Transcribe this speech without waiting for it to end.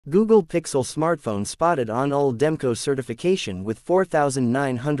Google Pixel smartphone spotted on UL Demko certification with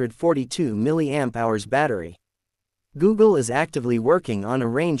 4,942 mAh battery. Google is actively working on a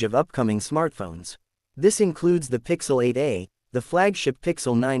range of upcoming smartphones. This includes the Pixel 8a, the flagship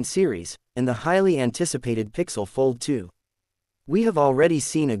Pixel 9 series, and the highly anticipated Pixel Fold 2. We have already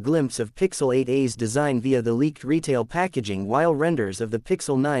seen a glimpse of Pixel 8a's design via the leaked retail packaging, while renders of the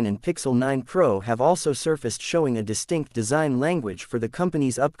Pixel 9 and Pixel 9 Pro have also surfaced showing a distinct design language for the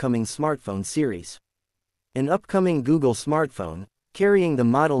company's upcoming smartphone series. An upcoming Google smartphone, carrying the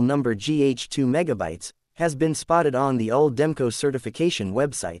model number GH2 has been spotted on the UL Demko certification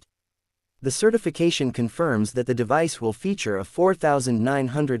website. The certification confirms that the device will feature a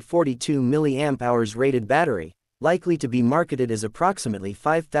 4,942 mAh rated battery, likely to be marketed as approximately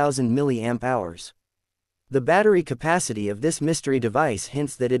 5,000 mAh. The battery capacity of this mystery device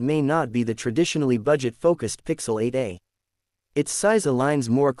hints that it may not be the traditionally budget-focused Pixel 8a. Its size aligns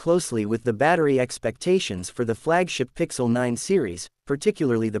more closely with the battery expectations for the flagship Pixel 9 series,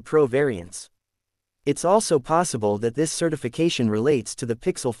 particularly the Pro variants. It's also possible that this certification relates to the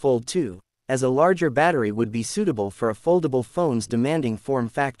Pixel Fold 2, as a larger battery would be suitable for a foldable phone's demanding form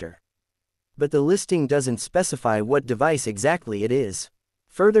factor. But the listing doesn't specify what device exactly it is.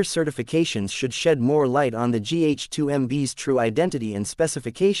 Further certifications should shed more light on the GH2's true identity and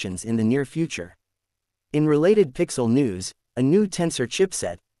specifications in the near future. In related Pixel news, a new Tensor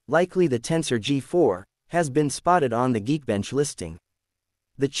chipset, likely the Tensor G4, has been spotted on the Geekbench listing.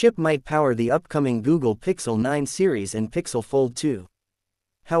 The chip might power the upcoming Google Pixel 9 series and Pixel Fold 2.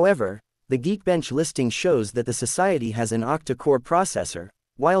 However, the Geekbench listing shows that the Society has an octa-core processor,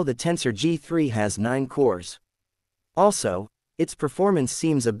 while the Tensor G3 has 9 cores. Also, its performance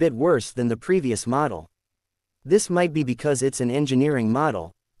seems a bit worse than the previous model. This might be because it's an engineering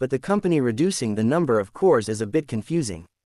model, but the company reducing the number of cores is a bit confusing.